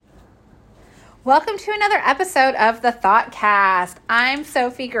Welcome to another episode of the Thoughtcast. I'm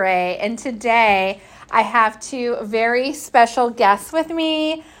Sophie Gray, and today I have two very special guests with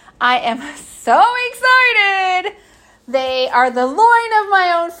me. I am so excited. They are the loin of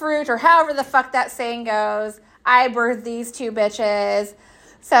my own fruit, or however the fuck that saying goes. I birthed these two bitches.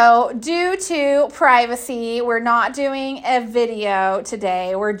 So due to privacy, we're not doing a video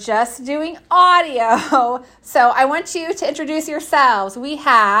today. We're just doing audio. So I want you to introduce yourselves. We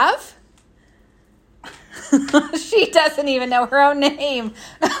have... She doesn't even know her own name.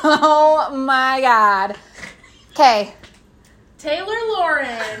 Oh my God. Okay. Taylor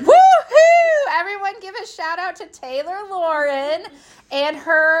Lauren. Woohoo! Everyone give a shout out to Taylor Lauren and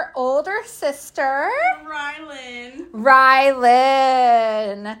her older sister, Rylan.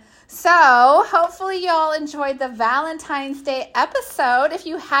 So, hopefully y'all enjoyed the Valentine's Day episode. If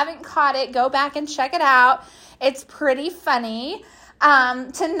you haven't caught it, go back and check it out. It's pretty funny.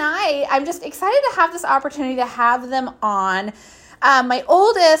 Tonight, I'm just excited to have this opportunity to have them on. My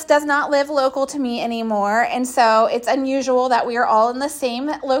oldest does not live local to me anymore, and so it's unusual that we are all in the same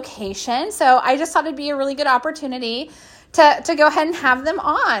location. So I just thought it'd be a really good opportunity to go ahead and have them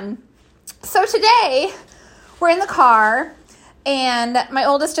on. So today, we're in the car, and my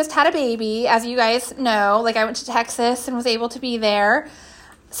oldest just had a baby, as you guys know. Like, I went to Texas and was able to be there.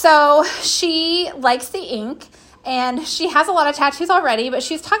 So she likes the ink. And she has a lot of tattoos already, but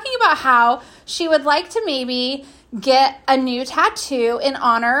she's talking about how she would like to maybe get a new tattoo in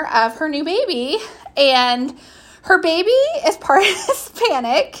honor of her new baby. And her baby is part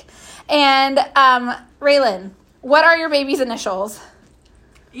Hispanic. And Raylan, what are your baby's initials?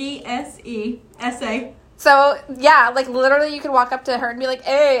 E-S-E-S-A. So, yeah, like literally you could walk up to her and be like,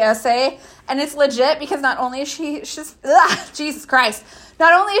 hey, S-A. And it's legit because not only is she's Jesus Christ.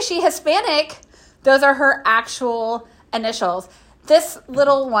 Not only is she Hispanic, those are her actual initials. This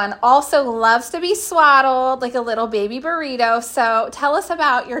little one also loves to be swaddled like a little baby burrito. So tell us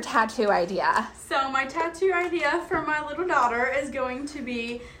about your tattoo idea. So my tattoo idea for my little daughter is going to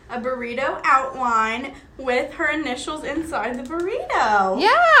be a burrito outline with her initials inside the burrito.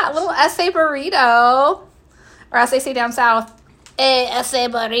 Yeah, a little S.A. burrito. Or as they say down south, S.A.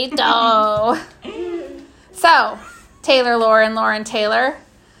 burrito. So, Taylor Lauren Taylor.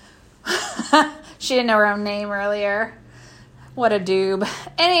 She didn't know her own name earlier. What a doob.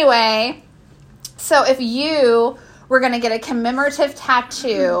 Anyway, so if you were going to get a commemorative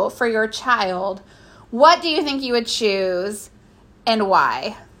tattoo for your child, what do you think you would choose and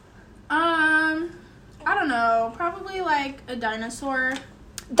why? I don't know. Probably like a dinosaur.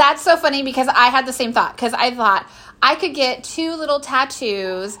 That's so funny because I had the same thought. Because I thought I could get two little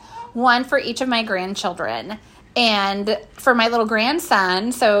tattoos, one for each of my grandchildren. And for my little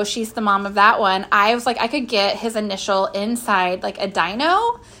grandson, so she's the mom of that one, I was like, I could get his initial inside like a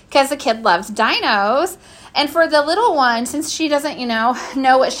dino because the kid loves dinos. And for the little one, since she doesn't, know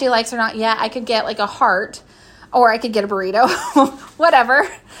what she likes or not yet, I could get like a heart or I could get a burrito, whatever.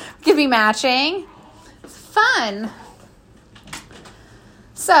 Could be matching. Fun.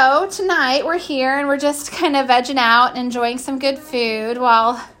 So tonight we're here and we're just kind of vegging out and enjoying some good food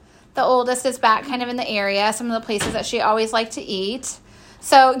while the oldest is back kind of in the area, some of the places that she always liked to eat.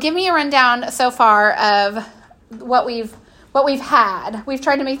 So give me a rundown so far of what we've had. We've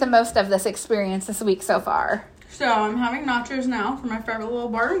tried to make the most of this experience this week so far. So I'm having nachos now for my favorite little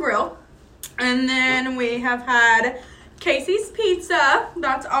bar and grill. And then we have had Casey's Pizza.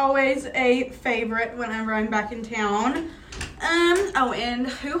 That's always a favorite whenever I'm back in town. And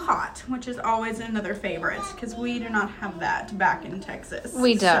Who Hot, which is always another favorite because we do not have that back in Texas.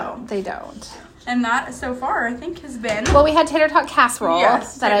 We don't. So. They don't. And that, so far, I think has been... Well, we had tater tot casserole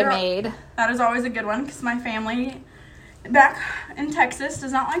that I made. That is always a good one because my family back in Texas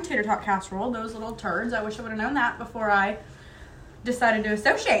does not like tater tot casserole. Those little turds. I wish I would have known that before I decided to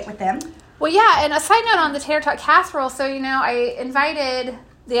associate with them. Well, yeah, and a side note on the tater tot casserole. So, I invited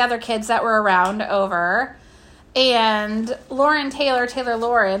the other kids that were around over. And Taylor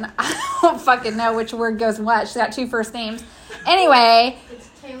Lauren, I don't fucking know which word goes what. She's got two first names. Anyway, it's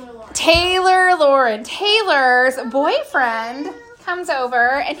Taylor Lauren. Taylor's boyfriend comes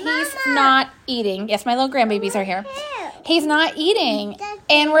over and he's not eating. Yes, my little grandbabies are here. He's not eating.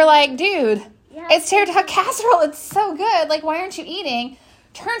 And we're like, dude, it's tater tot casserole. It's so good. Like, why aren't you eating?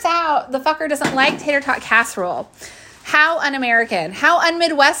 Turns out the fucker doesn't like tater tot casserole. How un-American. How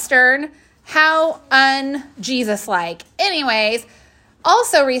un-Midwestern. How un-Jesus-like. Anyways,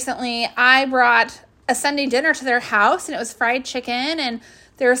 also recently I brought a Sunday dinner to their house and it was fried chicken and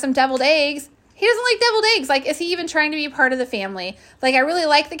there were some deviled eggs. He doesn't like deviled eggs. Like, is he even trying to be a part of the family? Like, I really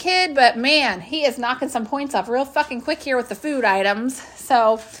like the kid, but man, he is knocking some points off real fucking quick here with the food items.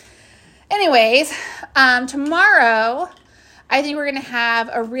 So Anyways, tomorrow, I think we're going to have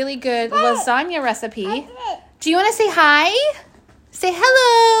a really good lasagna recipe. Do you want to say hi? Say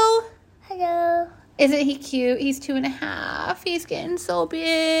hello. Hello. Isn't he cute? He's 2.5. He's getting so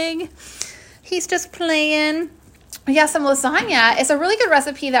big. He's just playing. Yeah, some lasagna. It's a really good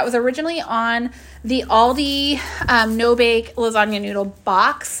recipe that was originally on the Aldi no-bake lasagna noodle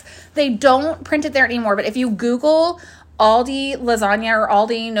box. They don't print it there anymore, but if you Google Aldi lasagna or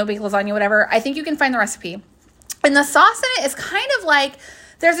Aldi no-bake lasagna, whatever, I think you can find the recipe. And the sauce in it is kind of like,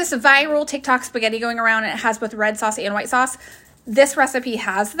 there's this viral TikTok spaghetti going around, and it has both red sauce and white sauce. This recipe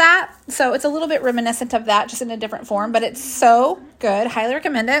has that, so it's a little bit reminiscent of that, just in a different form, but it's so good. Highly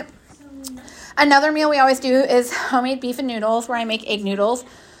recommend it. Another meal we always do is homemade beef and noodles, where I make egg noodles.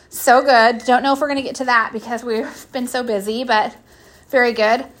 So good. Don't know if we're going to get to that because we've been so busy, but very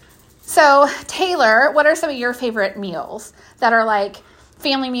good. So, Taylor, what are some of your favorite meals that are like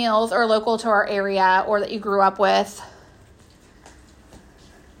family meals or local to our area or that you grew up with?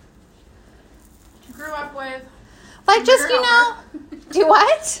 Like, just, you know, do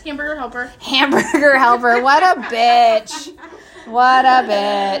what? Hamburger Helper. Hamburger Helper. What a bitch. What a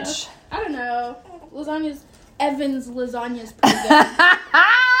bitch. I don't know. Evan's lasagna is pretty good.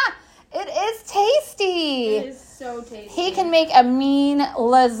 It is tasty. It is so tasty. He can make a mean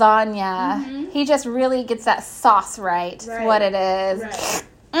lasagna. Mm-hmm. He just really gets that sauce right. That's what it is.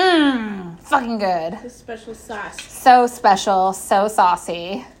 Right. Fucking good. The special sauce. So special. So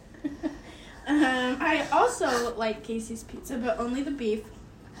saucy. I also like Casey's Pizza, but only the beef.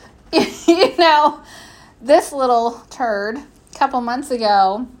 You know, this little turd, a couple months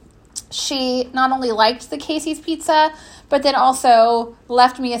ago, she not only liked the Casey's Pizza, but then also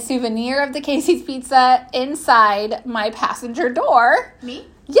left me a souvenir of the Casey's Pizza inside my passenger door. Me?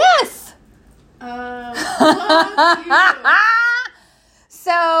 Yes! Love you.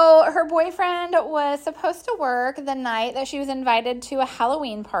 So her boyfriend was supposed to work the night that she was invited to a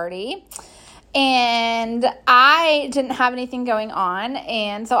Halloween party. And I didn't have anything going on.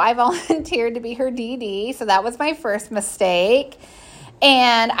 And so I volunteered to be her DD. So that was my first mistake.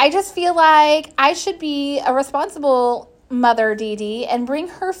 And I just feel like I should be a responsible mother DD and bring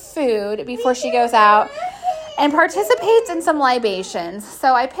her food before she goes out and participates in some libations.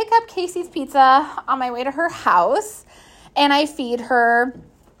 So I pick up Casey's Pizza on my way to her house and I feed her.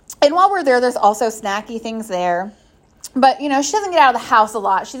 And while we're there, there's also snacky things there. But, you know, she doesn't get out of the house a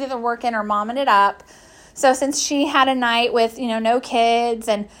lot. She's either working or momming it up. So since she had a night with, you know, no kids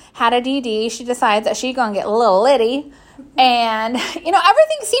and had a DD, she decides that she's going to get a little litty. And, you know,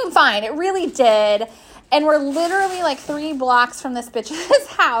 everything seemed fine. It really did. And we're literally like 3 blocks from this bitch's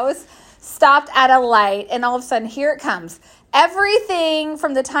house, stopped at a light. And all of a sudden, here it comes. Everything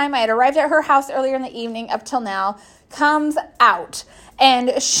from the time I had arrived at her house earlier in the evening up till now comes out.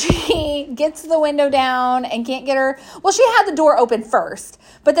 And she gets the window down and can't get her. Well, she had the door open first,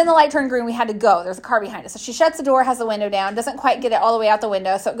 but then the light turned green. We had to go. There's a car behind us. So she shuts the door, has the window down, doesn't quite get it all the way out the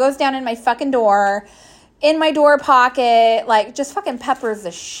window. So it goes down in my fucking door, in my door pocket, like just fucking peppers the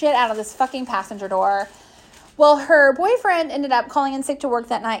shit out of this fucking passenger door. Well, her boyfriend ended up calling in sick to work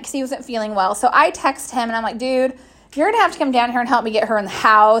that night because he wasn't feeling well. So I text him and I'm like, dude, you're going to have to come down here and help me get her in the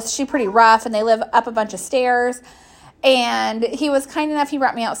house. She's pretty rough and they live up a bunch of stairs. And he was kind enough. He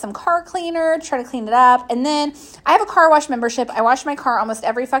brought me out some car cleaner, try to clean it up. And then I have a car wash membership. I wash my car almost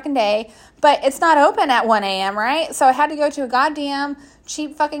every fucking day, but it's not open at 1 a.m., right? So I had to go to a goddamn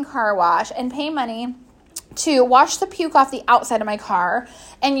cheap fucking car wash and pay money to wash the puke off the outside of my car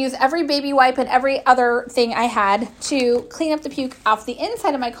and use every baby wipe and every other thing I had to clean up the puke off the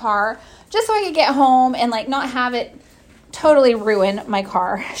inside of my car just so I could get home and like not have it totally ruin my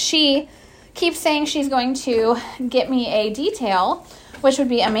car. She keeps saying she's going to get me a detail, which would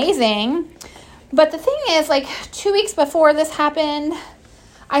be amazing. But the thing is, like 2 weeks before this happened,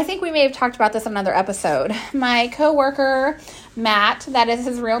 I think we may have talked about this in another episode. My coworker, Matt, that is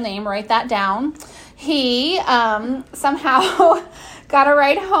his real name, write that down. He somehow got a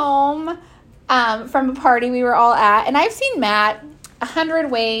ride home from a party we were all at. And I've seen Matt 100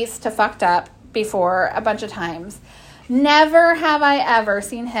 ways to fucked up before a bunch of times. Never have I ever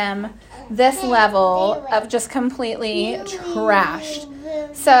seen him this level of just completely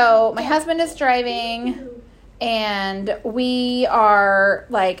trashed. So my husband is driving and we are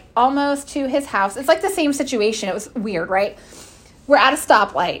like almost to his house. It's like the same situation. It was weird, right? We're at a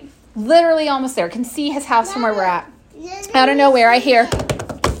stoplight, literally almost there. Can see his house from where we're at. Out of nowhere, I hear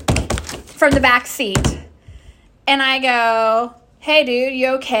from the back seat and I go, "Hey dude, you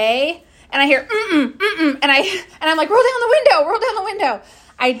okay?" And I hear, and I'm like, roll down the window.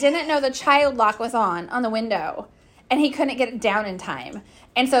 I didn't know the child lock was on the window, and he couldn't get it down in time.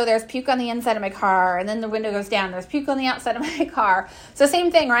 And so there's puke on the inside of my car, and then the window goes down. There's puke on the outside of my car. So same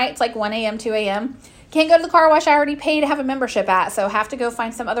thing, right? It's like 1 a.m., 2 a.m. Can't go to the car wash I already paid to have a membership at, so have to go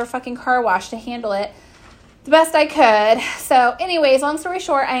find some other fucking car wash to handle it the best I could. So anyways, long story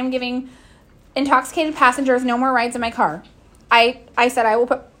short, I am giving intoxicated passengers no more rides in my car. I said I will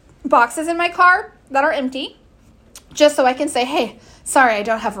put boxes in my car that are empty just so I can say, hey, sorry, I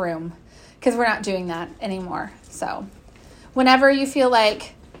don't have room, because we're not doing that anymore. So whenever you feel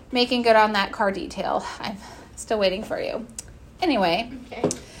like making good on that car detail, I'm still waiting for you. Anyway, okay.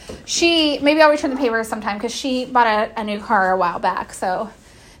 Maybe I'll return the paper sometime, because she bought a new car a while back. So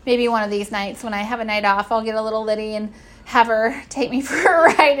maybe one of these nights when I have a night off, I'll get a little Liddy and have her take me for a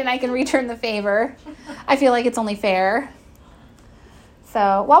ride, and I can return the favor. I feel like it's only fair.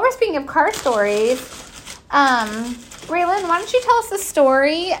 So while we're speaking of car stories, Raylan, why don't you tell us the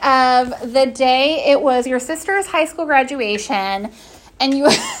story of the day it was your sister's high school graduation, and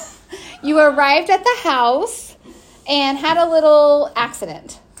you arrived at the house and had a little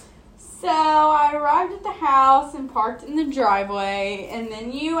accident. So I arrived at the house and parked in the driveway, and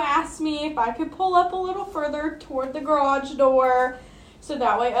then you asked me if I could pull up a little further toward the garage door so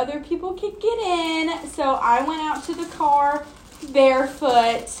that way other people could get in. So I went out to the car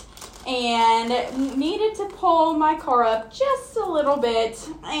barefoot and needed to pull my car up just a little bit,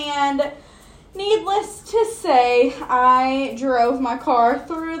 and needless to say, I drove my car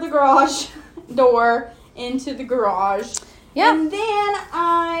through the garage door into the garage. Yeah. And then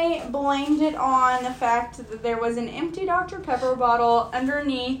I blamed it on the fact that there was an empty Dr. Pepper bottle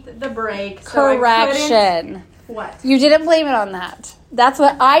underneath the brake. Correction. What? You didn't blame it on that. That's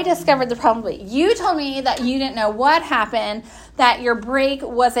what I discovered the problem with. You told me that you didn't know what happened, that your brake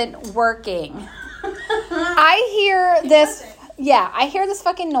wasn't working. I hear this. Yeah, I hear this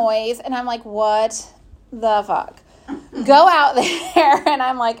fucking noise, and I'm like, what the fuck? Go out there, and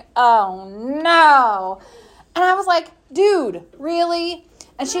I'm like, oh, no. And I was like, dude, really?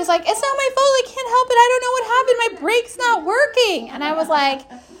 And she's like, it's not my fault. I can't help it. I don't know what happened. My brake's not working. And I was like,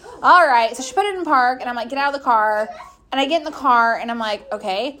 all right. So she put it in park, and I'm like, get out of the car. And I get in the car, and I'm like,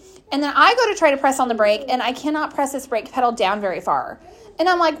 okay. And then I go to try to press on the brake, and I cannot press this brake pedal down very far. And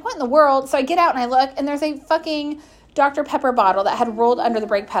I'm like, what in the world? So I get out, and I look, and there's a fucking Dr. Pepper bottle that had rolled under the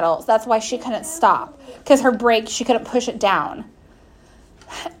brake pedals. That's why she couldn't stop, because her brake, she couldn't push it down.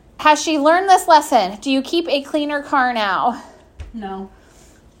 Has she learned this lesson? Do you keep a cleaner car now? No.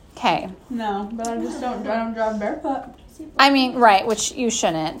 Okay. No, but I don't drive barefoot. I mean, right, which you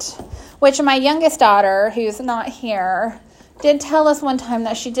shouldn't. Which my youngest daughter, who's not here, did tell us one time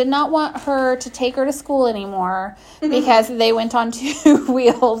that she did not want her to take her to school anymore because they went on 2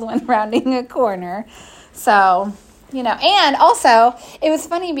 wheels when rounding a corner. So, you know, and also it was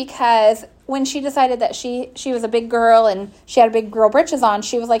funny because when she decided that she was a big girl and she had big girl britches on,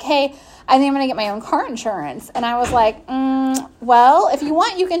 she was like, hey, I think I'm going to get my own car insurance. And I was like, well, if you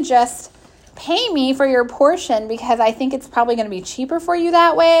want, you can just pay me for your portion because I think it's probably going to be cheaper for you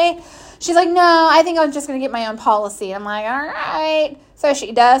that way. She's like, no, I think I'm just going to get my own policy. I'm like, all right. So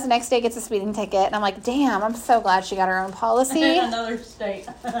she does. The next day gets a speeding ticket. And I'm like, damn, I'm so glad she got her own policy. In another state.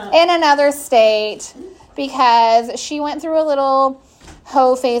 In another state. Because she went through a little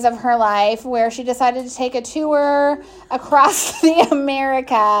hoe phase of her life where she decided to take a tour across the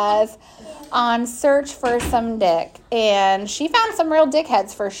Americas on search for some dick. And she found some real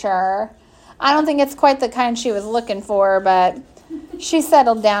dickheads for sure. I don't think it's quite the kind she was looking for, but she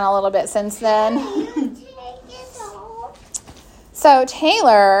settled down a little bit since then. So,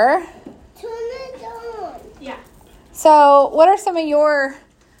 Taylor. Yeah. So, what are some of your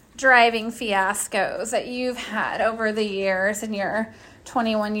driving fiascos that you've had over the years in your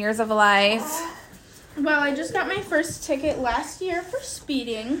 21 years of life? Well, I just got my first ticket last year for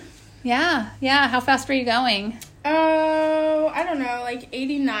speeding. Yeah. How fast were you going? Oh, I don't know, like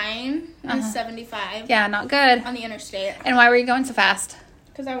 89 and 75. Yeah, not good. On the interstate. And why were you going so fast?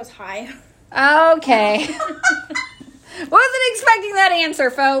 Because I was high. Okay. Wasn't expecting that answer,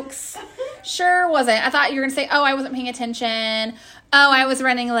 folks. Sure wasn't. I thought you were going to say, oh, I wasn't paying attention. Oh, I was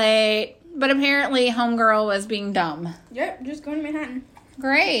running late. But apparently, homegirl was being dumb. Yep, just going to Manhattan.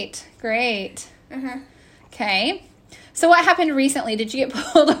 Great. Uh-huh. Okay. So what happened recently? Did you get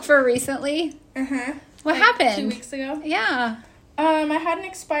pulled over recently? Uh-huh. What happened? 2 weeks ago. Yeah. I had an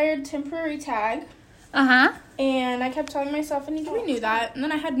expired temporary tag. Uh-huh. And I kept telling myself I need to renew that. And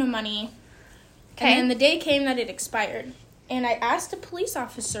then I had no money. Okay. And then the day came that it expired. And I asked a police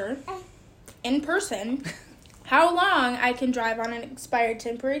officer in person how long I can drive on an expired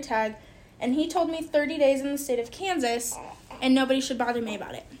temporary tag. And he told me 30 days in the state of Kansas. And nobody should bother me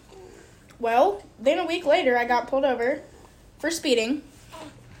about it. Well, then a week later, I got pulled over for speeding.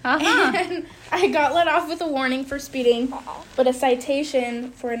 And I got let off with a warning for speeding, but a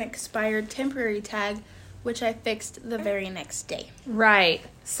citation for an expired temporary tag, which I fixed the very next day. Right.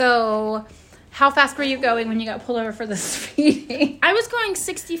 So, how fast were you going when you got pulled over for the speeding? I was going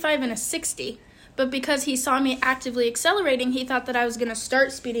 65 and a 60, but because he saw me actively accelerating, he thought that I was going to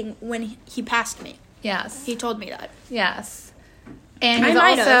start speeding when he passed me. Yes. He told me that. Yes. And I he's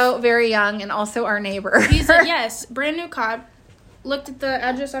might also very young and also our neighbor. He's a, yes, brand new cop, looked at the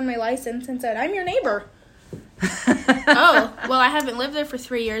address on my license and said, I'm your neighbor. Oh, well, I haven't lived there for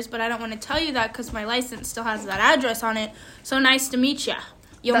 3 years, but I don't want to tell you that because my license still has that address on it. So nice to meet you.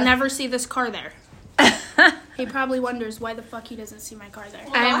 You'll never see this car there. He probably wonders why the fuck he doesn't see my car there.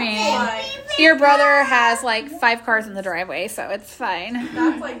 I mean, your brother has like 5 cars in the driveway, so it's fine.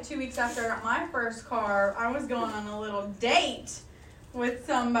 That's like 2 weeks after I got my first car. I was going on a little date with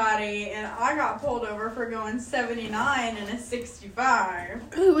somebody, and I got pulled over for going 79 and a 65.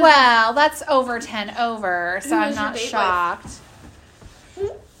 Well, that's over 10 over, so Who I'm was your not date shocked.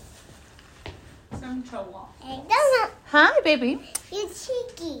 Some trouble. Hey, Donut, Hi, baby. you're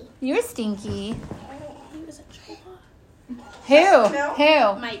cheeky. You're stinky. He was a chihuahua. Who? No.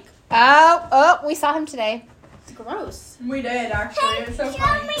 Who? Mike. Oh, we saw him today. Gross. We did, actually. It was so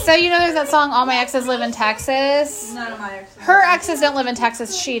funny. So you know there's that song, All My Exes Live in Texas? None of my exes. Her exes don't live in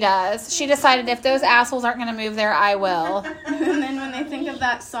Texas, she does. She decided if those assholes aren't going to move there, I will. And then when they think of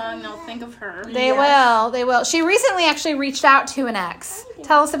that song, they'll think of her. They will. She recently actually reached out to an ex.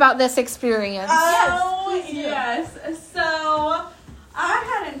 Tell us about this experience. Oh, yes. So,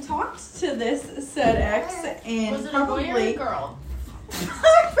 I hadn't talked to this said ex in Was it a boy or a probably girl?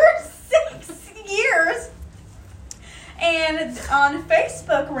 for 6 years. And on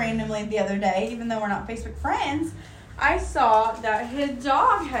Facebook randomly the other day, even though we're not Facebook friends, I saw that his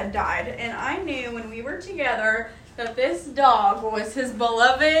dog had died. And I knew when we were together that this dog was his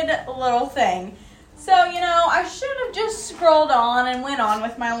beloved little thing. So, I should have just scrolled on and went on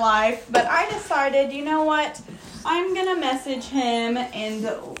with my life. But I decided, you know what? I'm going to message him and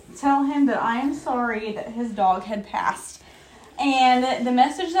tell him that I am sorry that his dog had passed. And the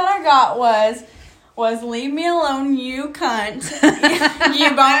message that I got was leave me alone, you cunt.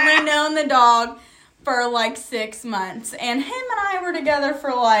 You've only known the dog for like 6 months. And him and I were together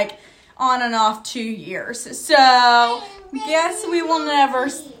for like on and off 2 years. So, guess we will never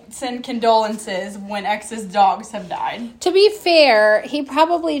send condolences when ex's dogs have died. To be fair, he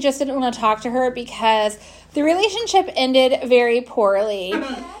probably just didn't want to talk to her because the relationship ended very poorly.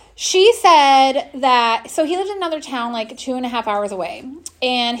 She said that, so he lived in another town like 2.5 hours away.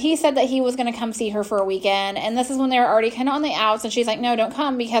 And he said that he was going to come see her for a weekend. And this is when they were already kind of on the outs. And she's like, no, don't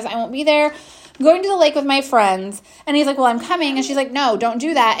come because I won't be there. I'm going to the lake with my friends. And he's like, well, I'm coming. And she's like, no, don't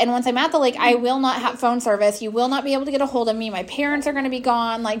do that. And once I'm at the lake, I will not have phone service. You will not be able to get a hold of me. My parents are going to be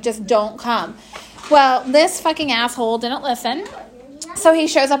gone. Like, just don't come. Well, this fucking asshole didn't listen. So he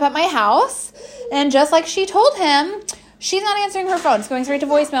shows up at my house. And just like she told him, she's not answering her phone. It's going straight to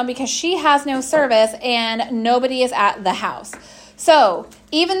voicemail because she has no service and nobody is at the house. So,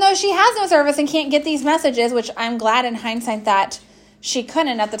 even though she has no service and can't get these messages, which I'm glad in hindsight that she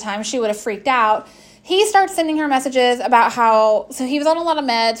couldn't at the time, she would have freaked out, he starts sending her messages about how, so he was on a lot of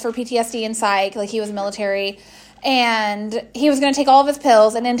meds for PTSD and psych, like he was military, and he was going to take all of his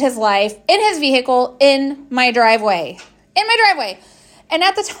pills and end his life in his vehicle in my driveway. And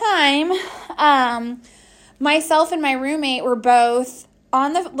at the time, myself and my roommate were both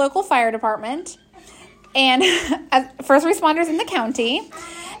on the local fire department and as first responders in the county,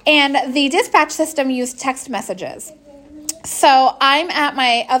 and the dispatch system used text messages. So I'm at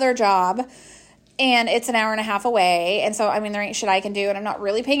my other job, and it's an hour and a half away, and so, there ain't shit I can do, and I'm not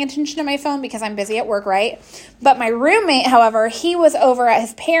really paying attention to my phone because I'm busy at work, right? But my roommate, however, he was over at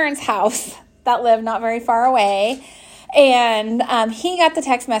his parents' house that lived not very far away, and he got the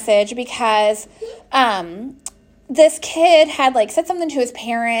text message because this kid had, said something to his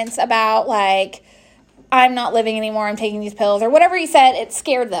parents about, I'm not living anymore, I'm taking these pills, or whatever he said. It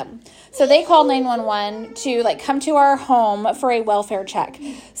scared them. So they called 911 to, come to our home for a welfare check.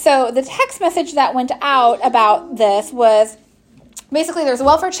 So the text message that went out about this was, basically there's a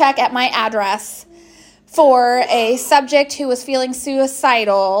welfare check at my address for a subject who was feeling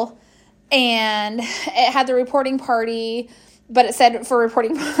suicidal, and it had the reporting party, but it said for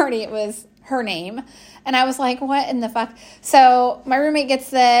reporting party, it was her name. And I was like, what in the fuck? So my roommate gets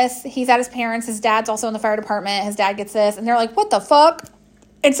this. He's at his parents'. His dad's also in the fire department. His dad gets this. And they're like, what the fuck?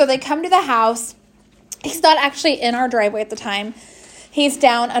 And so they come to the house. He's not actually in our driveway at the time. He's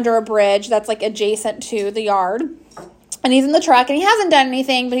down under a bridge that's adjacent to the yard. And he's in the truck. And he hasn't done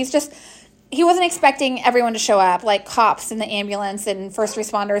anything, but he's just he wasn't expecting everyone to show up, like cops and the ambulance and first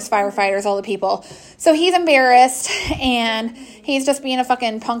responders, firefighters, all the people. So he's embarrassed, and he's just being a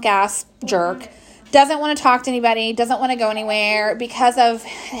fucking punk ass jerk. Doesn't want to talk to anybody, doesn't want to go anywhere because of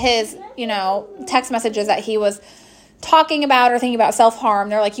his, text messages that he was talking about or thinking about self-harm.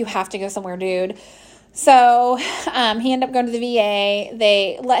 They're like, you have to go somewhere, dude. So he ended up going to the VA.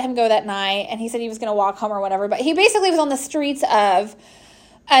 They let him go that night, and he said he was going to walk home or whatever. But he basically was on the streets of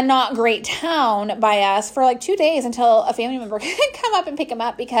a not great town by us for like 2 days until a family member could come up and pick him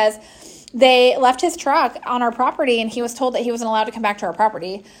up, because they left his truck on our property, and he was told that he wasn't allowed to come back to our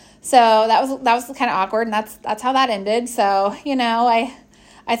property. So that was kind of awkward, and that's how that ended. So,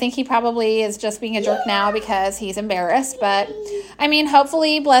 I think he probably is just being a jerk now because he's embarrassed. But, I mean,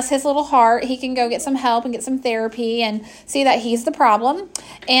 hopefully, bless his little heart, he can go get some help and get some therapy and see that he's the problem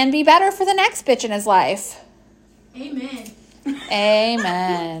and be better for the next bitch in his life. Amen.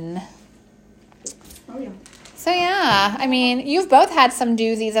 Amen. Oh, yeah. So, yeah, I mean, you've both had some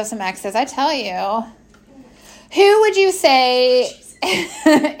doozies of some exes, I tell you. Who would you say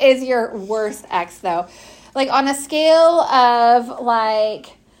is your worst ex, though? Like, on a scale of,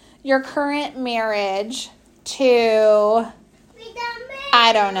 like, your current marriage to,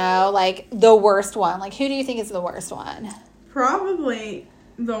 I don't know, like, the worst one. Like, who do you think is the worst one? Probably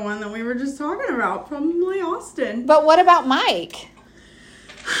the one that we were just talking about. Probably Austin. But what about Mike?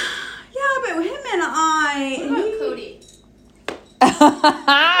 Yeah, but him and What about Cody?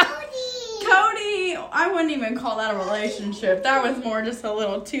 Cody, I wouldn't even call that a relationship. That was more just a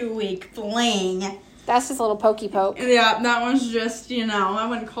little 2-week fling. That's just a little pokey poke. Yeah, that was just, I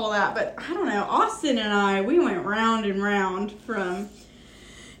wouldn't call that. But I don't know. Austin and we went round and round from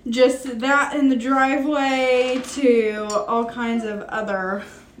just that in the driveway to all kinds of other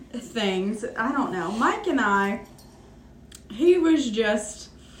things. I don't know. Mike and he was just...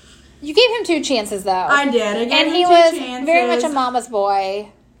 You gave him 2 chances, though. I did. I gave and him he 2 was chances. very much a mama's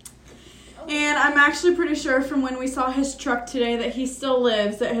boy. And I'm actually pretty sure from when we saw his truck today that he still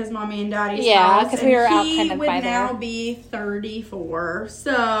lives at his mommy and daddy's house. Yeah, because we were out he kind of would by now there. be 34.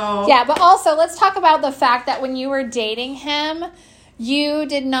 So Yeah, but also let's talk about the fact that when you were dating him, you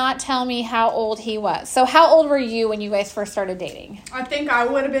did not tell me how old he was. So how old were you when you guys first started dating? I think I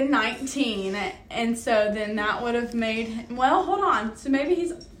would have been 19, and so then that would have made. Well, hold on. So maybe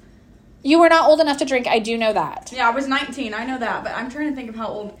he's. You were not old enough to drink. I do know that. Yeah, I was 19. I know that, but I'm trying to think of how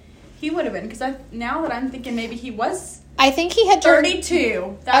old he would have been, because now that I'm thinking maybe he was I think he had turned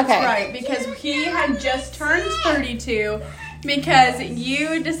 32. That's Okay. right, because he had just turned 32 because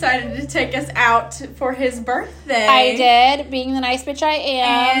you decided to take us out for his birthday. I did, being the nice bitch I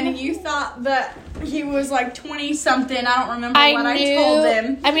am. And you thought that he was like 20 something. I don't remember what I told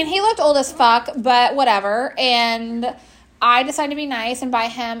him. I mean, he looked old as fuck, but whatever. And I decided to be nice and buy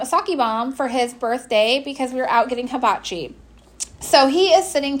him a sake bomb for his birthday because we were out getting hibachi. So he is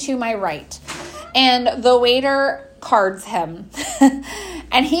sitting to my right, and the waiter cards him.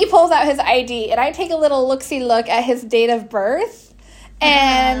 And he pulls out his ID, and I take a little look-see look at his date of birth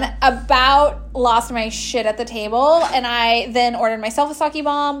and about lost my shit at the table. And I then ordered myself a sake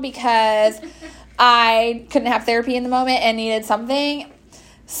bomb because I couldn't have therapy in the moment and needed something.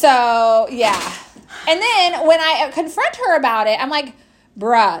 So, yeah. And then when I confront her about it, I'm like,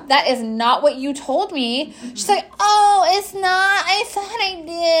 bruh, that is not what you told me. She's like, oh, it's not. I thought I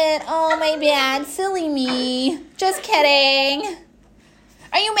did. Oh, my bad. Silly me. Just kidding.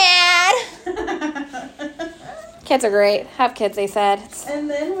 Are you mad? Kids are great. Have kids, they said. And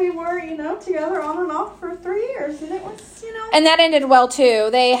then we were, together on and off for 3 years. And it was, And that ended well, too.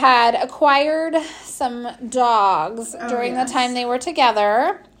 They had acquired some dogs during the time they were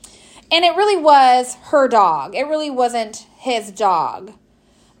together. And it really was her dog. It really wasn't his dog.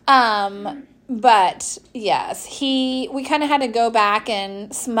 But yes, we kind of had to go back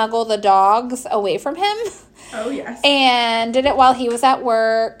and smuggle the dogs away from him. Oh, yes. And did it while he was at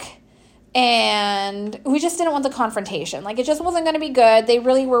work. And we just didn't want the confrontation. Like, it just wasn't going to be good. They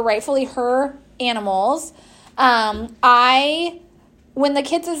really were rightfully her animals. When the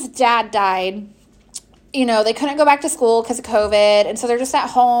kids' dad died, they couldn't go back to school because of COVID. And so they're just at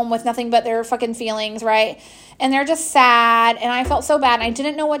home with nothing but their fucking feelings, right? And they're just sad. And I felt so bad. And I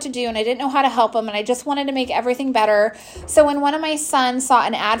didn't know what to do. And I didn't know how to help them. And I just wanted to make everything better. So when one of my sons saw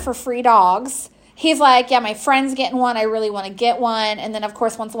an ad for free dogs, he's like, yeah, my friend's getting one. I really want to get one. And then, of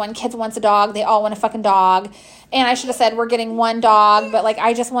course, once one kid wants a dog, they all want a fucking dog. And I should have said, we're getting one dog. But,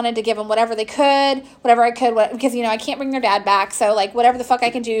 I just wanted to give them whatever I could, because, I can't bring their dad back. So, whatever the fuck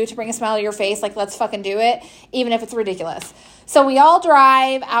I can do to bring a smile to your face, let's fucking do it, even if it's ridiculous. So we all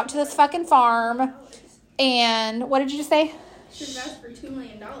drive out to this fucking farm. And what did you just say? Should have asked for $2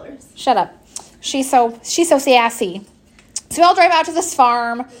 million. Shut up. She's so sassy. So we all drive out to this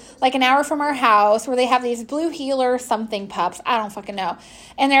farm, like an hour from our house, where they have these blue heeler something pups. I don't fucking know.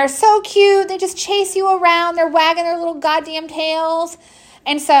 And they're so cute. They just chase you around. They're wagging their little goddamn tails.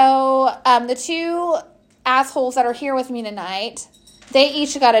 And so the two assholes that are here with me tonight, they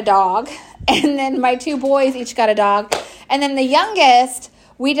each got a dog. And then my two boys each got a dog. And then the youngest,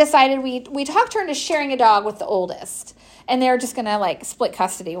 we decided we talked her into sharing a dog with the oldest. And they're just going to, like, split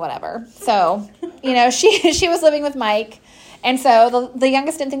custody, whatever. So, you know, she was living with Mike. And so the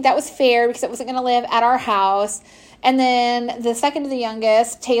youngest didn't think that was fair because it wasn't going to live at our house. And then the second to the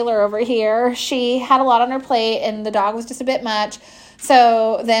youngest, Taylor over here, she had a lot on her plate and the dog was just a bit much.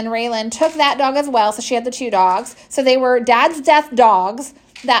 So then Raylan took that dog as well. So she had the two dogs. So they were Dad's death dogs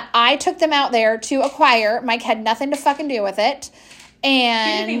that I took them out there to acquire. Mike had nothing to fucking do with it.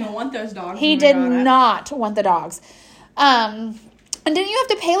 And He didn't even want those dogs. he did not want the dogs. And didn't you have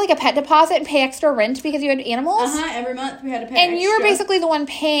to pay like a pet deposit and pay extra rent because you had animals? Every month we had to pay And extra. you were basically the one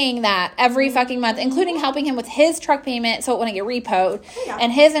paying that every fucking month, including helping him with his truck payment so it wouldn't get repoed. Yeah.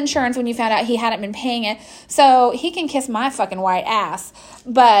 And his insurance when you found out he hadn't been paying it. So he can kiss my fucking white ass.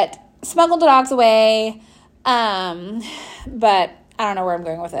 But smuggled the dogs away. But I don't know where I'm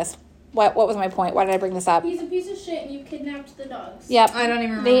going with this. What was my point? Why did I bring this up? He's a piece of shit and you kidnapped the dogs. Yep. I don't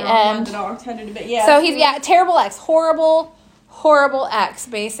even The remember what end. the dogs had to do. But yeah. So he's, terrible ex. Horrible ex,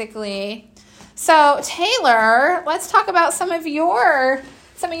 basically. So Taylor, let's talk about some of your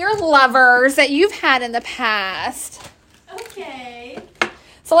lovers that you've had in the past. Okay.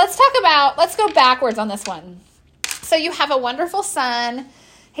 So let's go backwards on this one. So you have a wonderful son.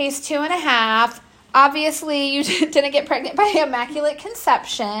 He's 2.5. Obviously, you didn't get pregnant by immaculate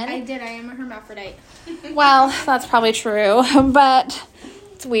conception. I did. I am a hermaphrodite. Well, that's probably true, but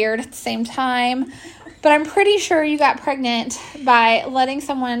it's weird at the same time. But I'm pretty sure you got pregnant by letting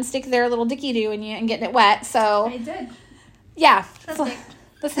someone stick their little dicky-doo in you and getting it wet. So, I did. yeah. Perfect.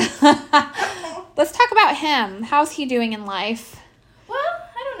 Let's talk about him. How's he doing in life? Well,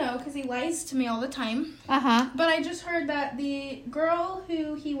 I don't know because he lies to me all the time. Uh-huh. But I just heard that the girl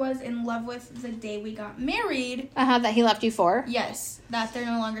who he was in love with the day we got married, Uh-huh, that he left you for. yes, that they're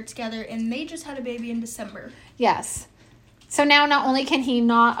no longer together and they just had a baby in December. Yes. So now not only can he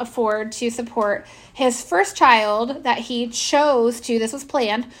not afford to support his first child that he chose to, this was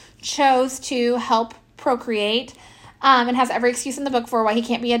planned, chose to help procreate, and has every excuse in the book for why he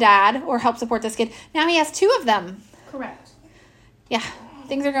can't be a dad or help support this kid. Now he has 2 of them. Correct. Yeah,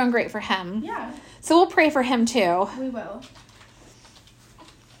 things are going great for him. Yeah, So we'll pray for him too. we will.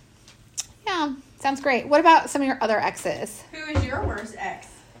 Yeah, sounds great. What about some of your other exes? Who is your worst ex?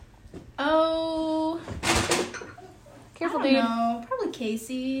 Oh, Careful, I don't dude. know. Probably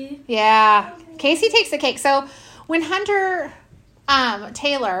Casey. Yeah, Casey takes the cake. So when Hunter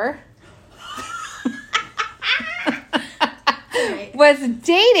Taylor Right. was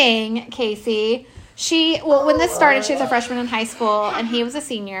dating Casey, when this started, she was a freshman in high school and he was a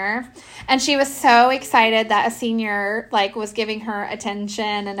senior, and she was so excited that a senior like was giving her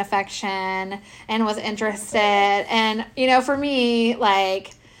attention and affection and was interested. And you know, for me,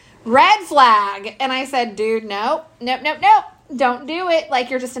 like, red flag. And I said, dude, nope, don't do it. Like,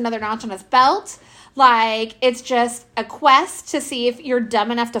 you're just another notch on his belt. Like, it's just a quest to see if you're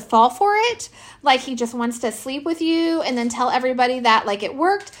dumb enough to fall for it. Like, he just wants to sleep with you and then tell everybody that, like, it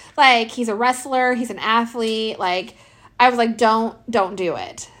worked. Like, he's a wrestler. He's an athlete. Like, I was like, don't do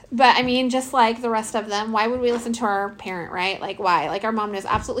it. But, I mean, just like the rest of them, why would we listen to our parent, right? Like, why? Like, our mom knows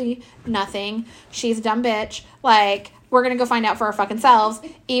absolutely nothing. She's a dumb bitch. Like, we're going to go find out for our fucking selves,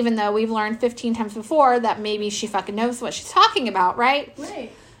 even though we've learned 15 times before that maybe she fucking knows what she's talking about, right? Right.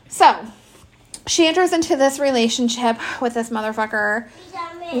 So, she enters into this relationship with this motherfucker.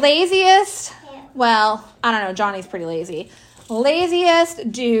 Laziest, well, I don't know, Johnny's pretty lazy.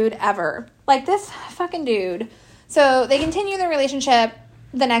 Laziest dude ever. Like, this fucking dude. So, they continue their relationship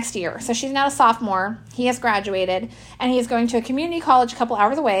the next year. So, she's now a sophomore. He has graduated, and he's going to a community college a couple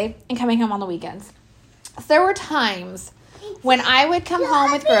hours away and coming home on the weekends. So there were times when I would come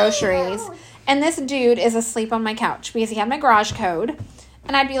home with groceries, and this dude is asleep on my couch because he had my garage code.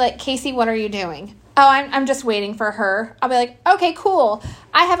 And I'd be like, Casey, what are you doing? Oh, I'm just waiting for her. I'll be like, okay, cool.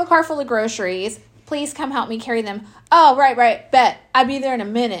 I have a car full of groceries. Please come help me carry them. Oh, right, bet. I'll be there in a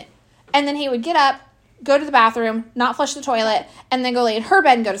minute. And then he would get up, go to the bathroom, not flush the toilet, and then go lay in her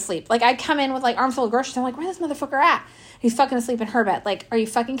bed and go to sleep. Like, I'd come in with, like, arms full of groceries. I'm like, where's this motherfucker at? He's fucking asleep in her bed. Like, are you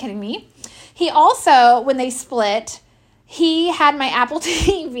fucking kidding me? He also, when they split, he had my Apple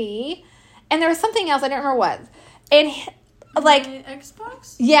TV, and there was something else. I don't remember what. And, like, My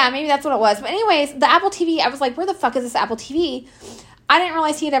Xbox? yeah, maybe that's what it was. But anyways, the Apple TV, I was like, where the fuck is this Apple TV? I didn't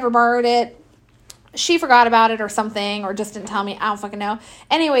realize he had ever borrowed it. she forgot about it or something, or just didn't tell me. I don't fucking know.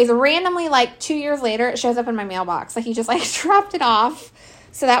 Anyways, randomly, like 2 years later, it shows up in my mailbox. Like, he just like dropped it off.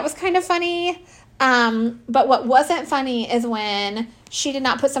 So that was kind of funny. But what wasn't funny is when she did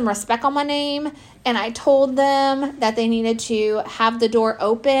not put some respect on my name, and I told them that they needed to have the door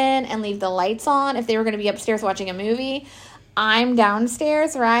open and leave the lights on if they were going to be upstairs watching a movie. I'm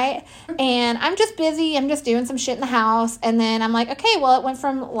downstairs, right? And I'm just busy. I'm just doing some shit in the house. And then I'm like, okay, well, it went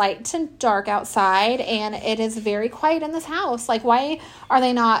from light to dark outside, and it is very quiet in this house. Like, why are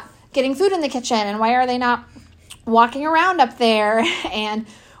they not getting food in the kitchen? And why are they not walking around up there? And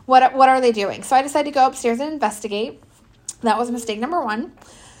what are they doing? So I decided to go upstairs and investigate. That was mistake number 1.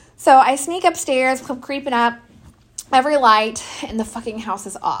 So I sneak upstairs, come creeping up, every light in the fucking house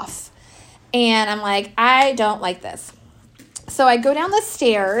is off. And I'm like, I don't like this. So I go down the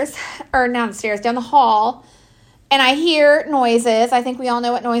stairs, or not the stairs, down the hall, and I hear noises. I think we all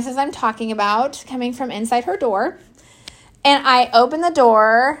know what noises I'm talking about, coming from inside her door. And I open the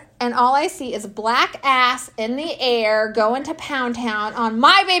door, and all I see is black ass in the air going to Pound Town on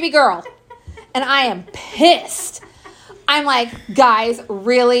my baby girl. And I am pissed. I'm like, guys,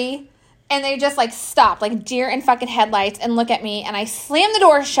 really? And they just like stop, like deer in fucking headlights, and look at me. And I slam the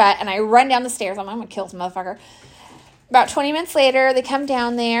door shut, and I run down the stairs. I'm going to kill this motherfucker. About 20 minutes later, they come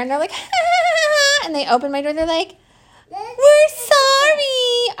down there, and they're like, and they open my door. They're like, we're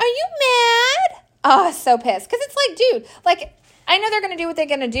sorry. Are you mad? Oh, I was so pissed. Because it's like, dude, like, I know they're going to do what they're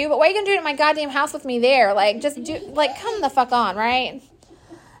going to do, but why are you going to do it in my goddamn house with me there? Like, just do, like, come the fuck on, right?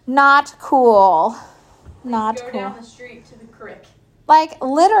 Not cool. Not Go cool. down the street to the creek. Like,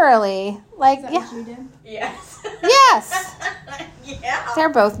 literally. Like, Is that yeah. what you did? Yes. Yes. Yeah. They're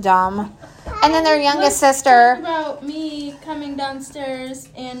both dumb. And then their youngest Let's sister. talk about me coming downstairs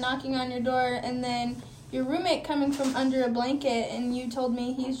and knocking on your door, and then your roommate coming from under a blanket, and you told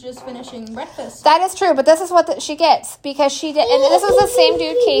me he's just finishing breakfast. That is true, but this is what she gets, because she did, and this was the same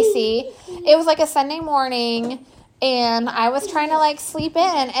dude, Casey. It was like a Sunday morning, and I was trying to like sleep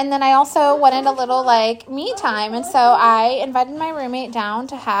in, and then I also wanted a little like me time, and so I invited my roommate down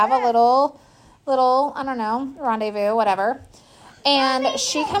to have a little, I don't know, rendezvous, whatever. And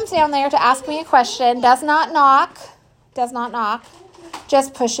she comes down there to ask me a question, does not knock,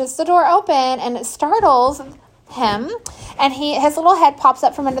 just pushes the door open, and it startles him, and his little head pops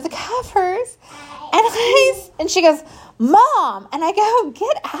up from under the covers, and she goes, Mom, and I go,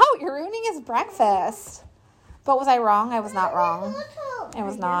 get out, you're ruining his breakfast. But was I wrong? I was not wrong. I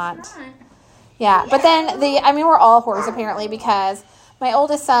was not. Yeah, but then we're all whores apparently, because my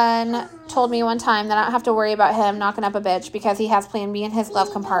oldest son told me one time that I don't have to worry about him knocking up a bitch because he has Plan B in his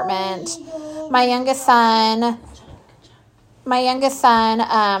glove compartment. My youngest son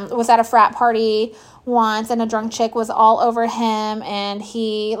was at a frat party once, and a drunk chick was all over him, and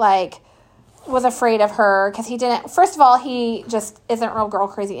he like was afraid of her because first of all, he just isn't real girl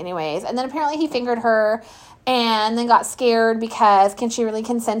crazy anyways, and then apparently he fingered her and then got scared because can she really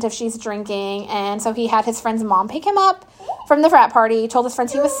consent if she's drinking? And so he had his friend's mom pick him up from the frat party, told his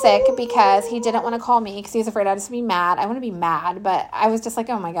friends he was sick because he didn't want to call me because he was afraid I'd just be mad. I want to be mad, but I was just like,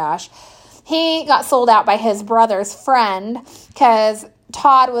 oh my gosh. He got sold out by his brother's friend because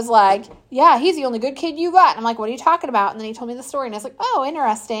Todd was like, yeah, he's the only good kid you got. And I'm like, what are you talking about? And then he told me the story, and I was like, oh,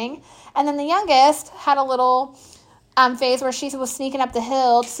 interesting. And then the youngest had a little phase where she was sneaking up the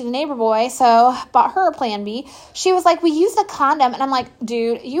hill to see the neighbor boy, so bought her a Plan B. She was like, we used a condom, and I'm like,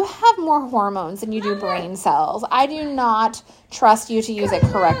 dude, you have more hormones than you do brain cells. I do not trust you to use it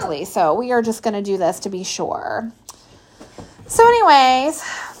correctly, so we are just going to do this to be sure. So anyways,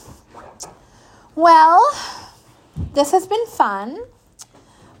 well, this has been fun,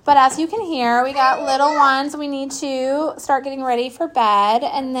 but as you can hear, we got little ones. We need to start getting ready for bed,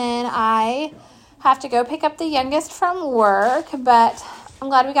 and then I have to go pick up the youngest from work, but I'm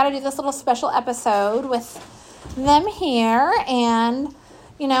glad we got to do this little special episode with them here, and,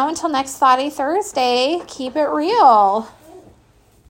 until next Thoughty Thursday, keep it real.